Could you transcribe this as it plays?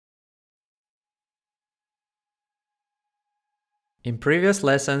In previous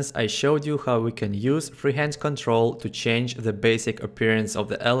lessons, I showed you how we can use freehand control to change the basic appearance of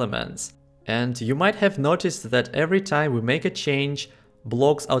the elements. And you might have noticed that every time we make a change,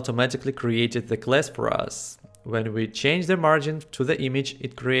 Blocs automatically created the class for us. When we change the margin to the image,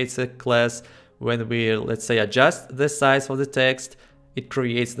 it creates a class. When we, let's say, adjust the size of the text, it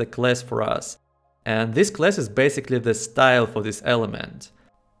creates the class for us. And this class is basically the style for this element.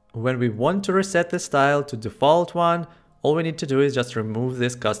 When we want to reset the style to default one, all we need to do is just remove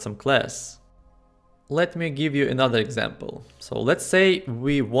this custom class. Let me give you another example. So let's say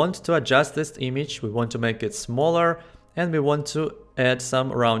we want to adjust this image, we want to make it smaller, and we want to add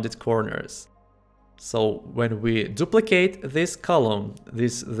some rounded corners. So when we duplicate this column,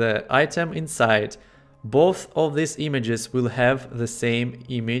 the item inside, both of these images will have the same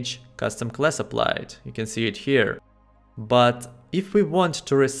image custom class applied. You can see it here. But if we want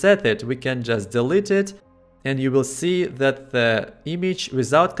to reset it, we can just delete it, and you will see that the image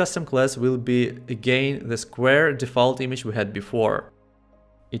without custom class will be again the square default image we had before.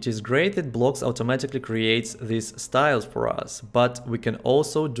 It is great that Blocs automatically creates these styles for us, but we can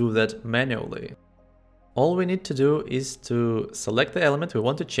also do that manually. All we need to do is to select the element we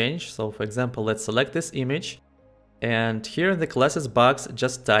want to change. So for example, let's select this image, and here in the classes box,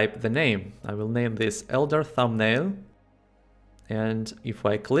 just type the name. I will name this Elder Thumbnail. And if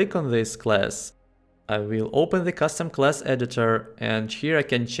I click on this class, I will open the custom class editor, and here I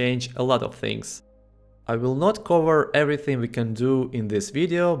can change a lot of things. I will not cover everything we can do in this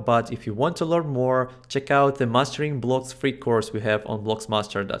video, but if you want to learn more, check out the Mastering Blocs free course we have on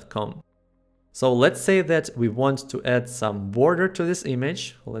blocksmaster.com. So let's say that we want to add some border to this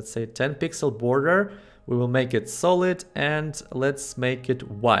image. Let's say 10 pixel border. We will make it solid and let's make it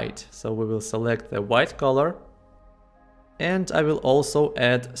white. So we will select the white color. And I will also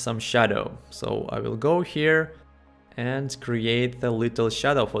add some shadow. So I will go here and create the little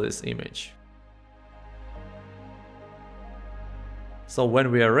shadow for this image. So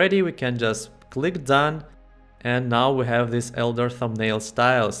when we are ready, we can just click done. And now we have this Elder Thumbnail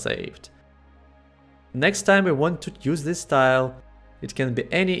style saved. Next time we want to use this style, it can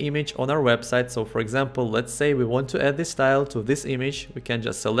be any image on our website. So for example, let's say we want to add this style to this image. We can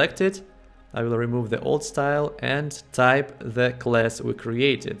just select it. I will remove the old style and type the class we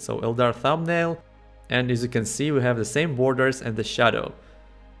created. So Eldar Thumbnail. And as you can see, we have the same borders and the shadow.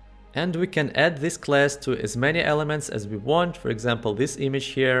 And we can add this class to as many elements as we want. For example, this image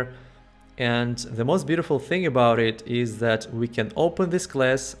here. And the most beautiful thing about it is that we can open this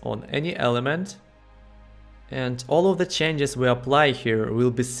class on any element. And all of the changes we apply here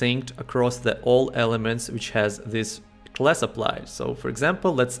will be synced across the all elements which has this class applied. So for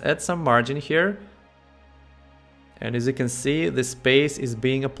example, let's add some margin here. And as you can see, the space is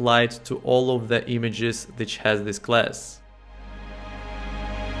being applied to all of the images which has this class.